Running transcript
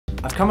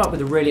I've come up with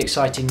a really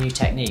exciting new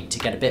technique to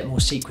get a bit more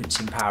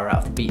sequencing power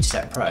out of the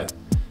BeatStep Pro.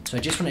 So I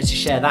just wanted to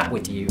share that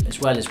with you, as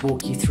well as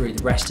walk you through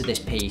the rest of this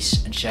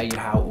piece and show you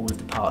how all of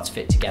the parts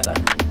fit together.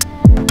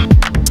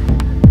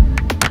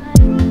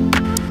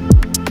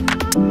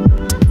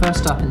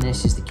 First up in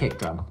this is the kick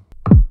drum.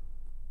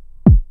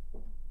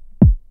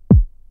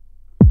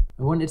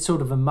 I wanted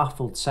sort of a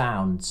muffled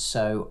sound,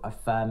 so I've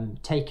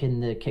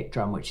taken the kick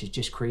drum, which is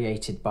just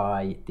created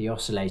by the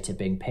oscillator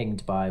being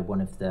pinged by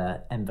one of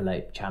the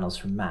envelope channels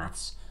from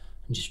Maths,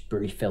 and just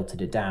really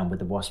filtered it down with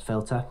the wasp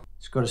filter.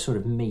 It's got a sort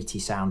of meaty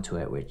sound to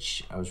it,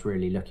 which I was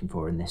really looking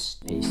for in this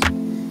piece.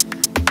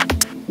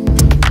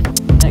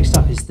 Next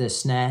up is the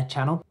snare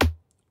channel.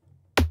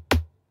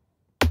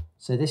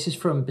 So this is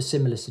from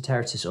Bassimilus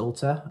Iteratus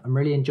Alta. I'm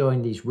really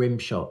enjoying these rim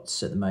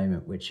shots at the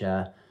moment, which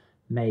are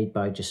made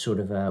by just sort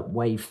of a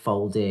wave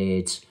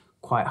folded,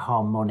 quite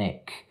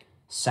harmonic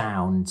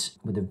sound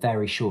with a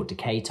very short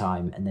decay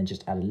time, and then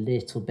just add a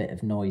little bit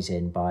of noise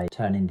in by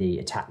turning the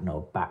attack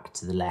knob back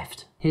to the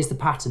left. Here's the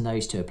pattern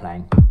those two are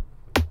playing.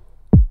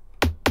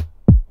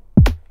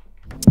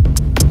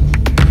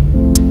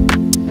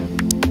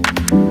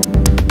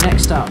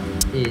 Next up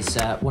is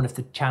one of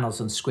the channels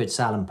on Squid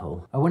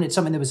Salonpool. I wanted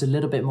something that was a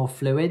little bit more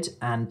fluid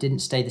and didn't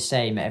stay the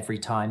same every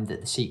time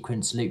that the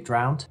sequence looped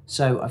round.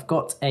 So I've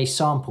got a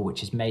sample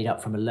which is made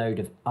up from a load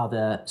of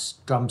other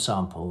drum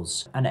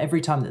samples, and every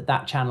time that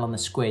that channel on the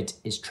Squid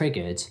is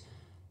triggered,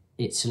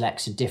 it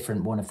selects a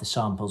different one of the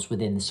samples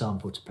within the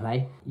sample to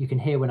play. You can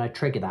hear when I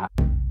trigger that,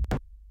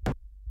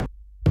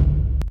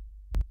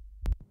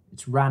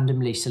 it's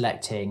randomly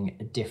selecting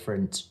a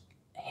different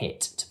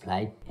hit to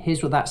play.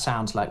 Here's what that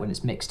sounds like when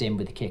it's mixed in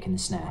with the kick and the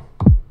snare.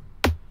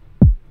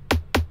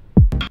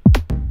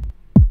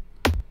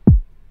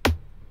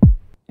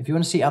 If you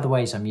want to see other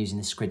ways I'm using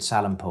the Squid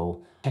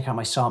Salonpool, check out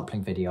my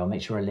sampling video. I'll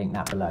make sure I link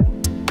that below.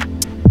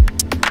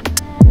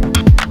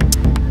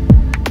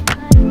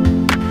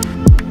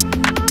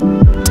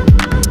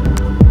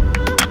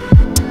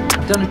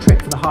 I've done a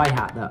trick for the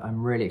hi-hat that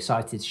I'm really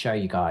excited to show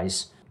you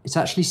guys. It's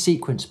actually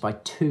sequenced by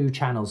 2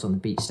 channels on the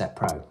BeatStep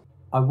Pro.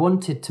 I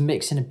wanted to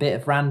mix in a bit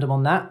of random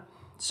on that.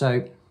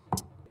 So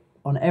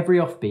on every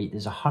offbeat,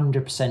 there's a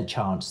 100%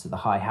 chance that the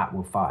hi-hat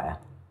will fire.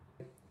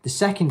 The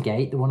second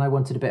gate, the one I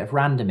wanted a bit of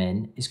random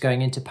in, is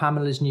going into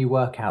Pamela's new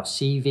workout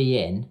CV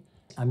in.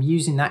 I'm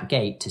using that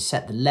gate to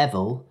set the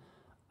level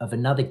of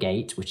another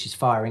gate, which is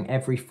firing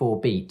every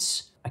 4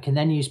 beats. I can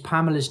then use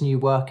Pamela's new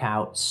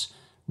workout's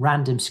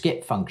random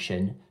skip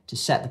function to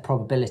set the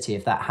probability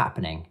of that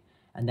happening.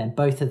 And then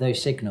both of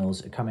those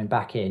signals are coming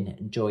back in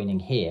and joining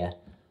here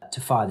to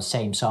fire the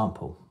same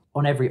sample.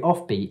 On every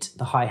offbeat,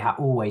 the hi-hat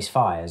always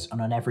fires,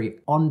 and on every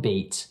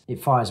on-beat,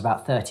 it fires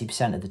about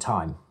 30% of the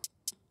time.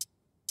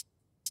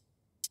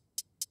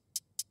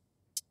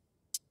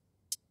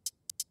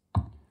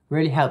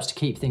 Really helps to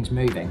keep things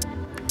moving.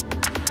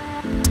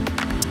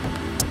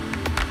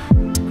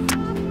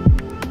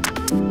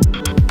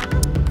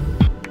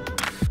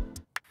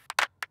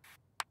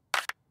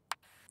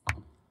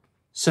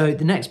 So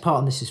the next part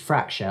on this is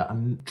fracture.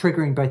 I'm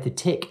triggering both the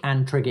tick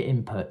and trigger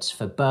inputs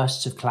for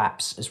bursts of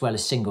claps as well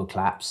as single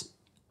claps.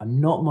 I'm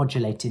not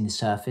modulating the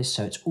surface,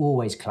 so it's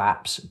always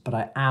claps, but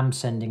I am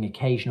sending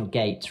occasional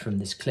gates from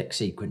this click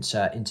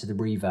sequencer into the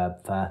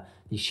reverb for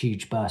these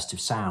huge bursts of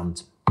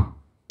sound.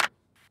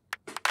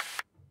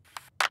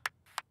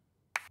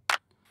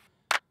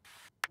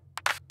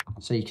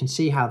 So you can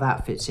see how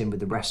that fits in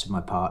with the rest of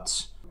my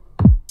parts.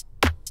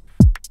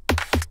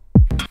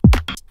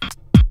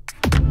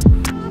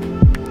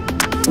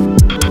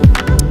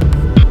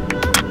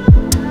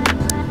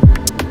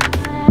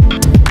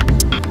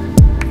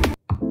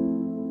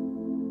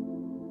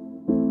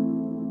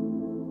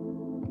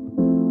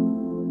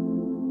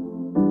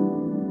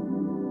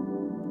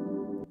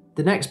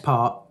 The next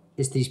part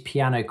is these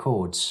piano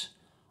chords.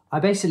 I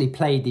basically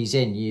played these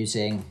in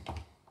using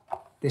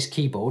this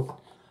keyboard,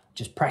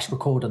 just press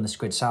record on the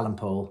Squid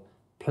Salonpool,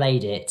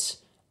 played it,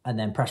 and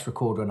then press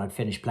record when I'd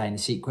finished playing the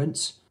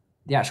sequence.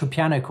 The actual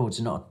piano chords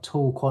are not at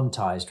all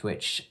quantized,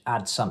 which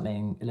adds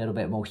something a little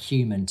bit more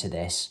human to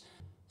this.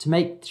 To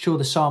make sure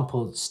the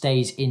sample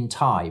stays in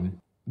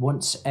time,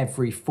 once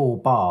every 4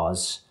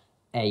 bars,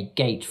 a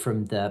gate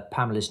from the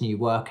Pamela's new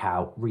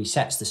workout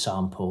resets the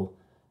sample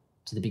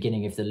to the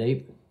beginning of the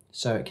loop,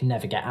 so it can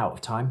never get out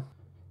of time.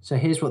 So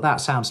here's what that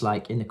sounds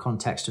like in the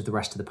context of the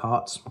rest of the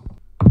parts.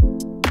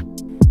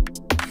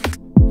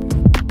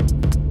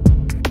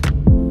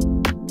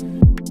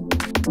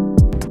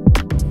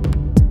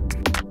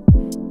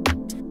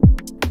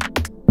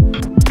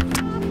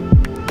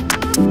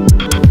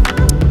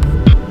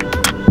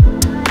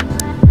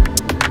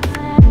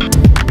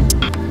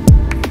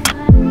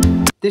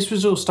 This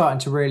was all starting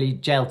to really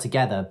gel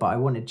together, but I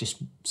wanted just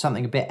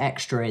something a bit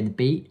extra in the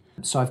beat.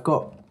 So I've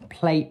got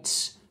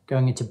plates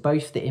going into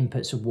both the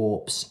inputs of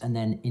warps and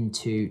then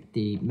into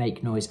the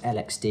Make Noise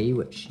LXD,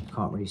 which you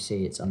can't really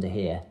see, it's under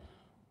here,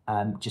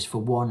 just for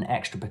 1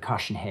 extra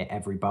percussion hit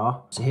every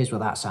bar. So here's what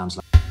that sounds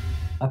like.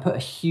 I put a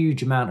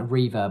huge amount of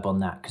reverb on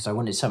that because I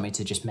wanted something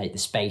to just make the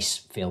space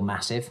feel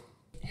massive.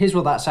 Here's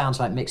what that sounds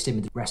like mixed in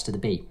with the rest of the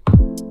beat.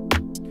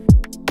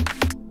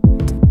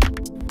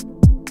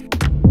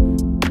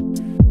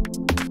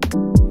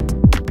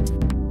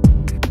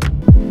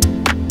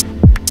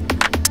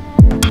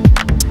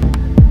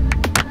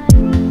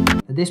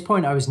 At this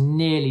point I was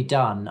nearly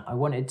done. I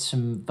wanted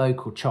some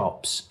vocal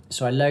chops,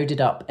 so I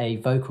loaded up a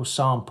vocal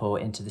sample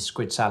into the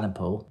Squid Salad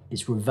Pool.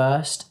 It's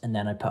reversed, and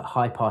then I put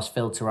high pass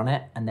filter on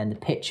it, and then the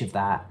pitch of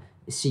that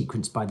is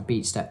sequenced by the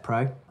BeatStep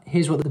Pro.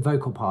 Here's what the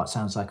vocal part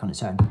sounds like on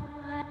its own.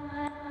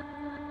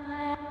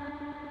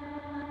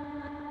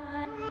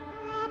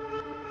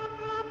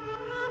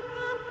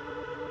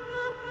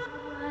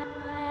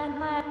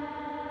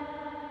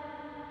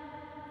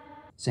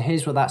 So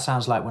here's what that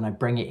sounds like when I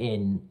bring it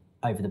in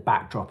over the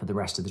backdrop of the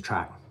rest of the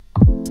track.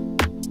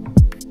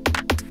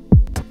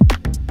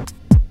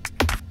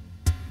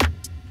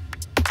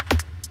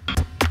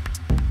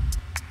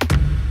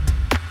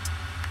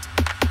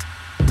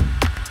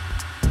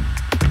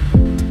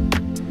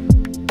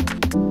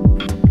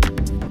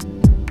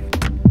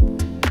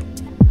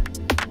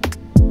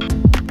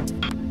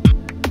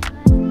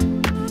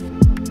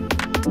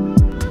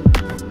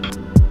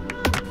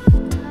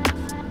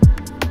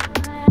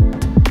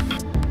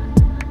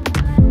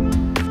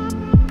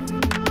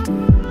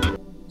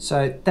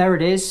 So there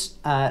it is.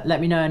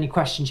 Let me know any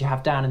questions you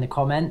have down in the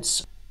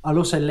comments. I'll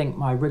also link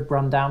my rig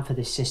rundown for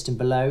this system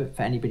below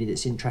for anybody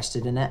that's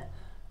interested in it.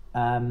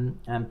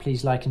 And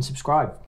please like and subscribe.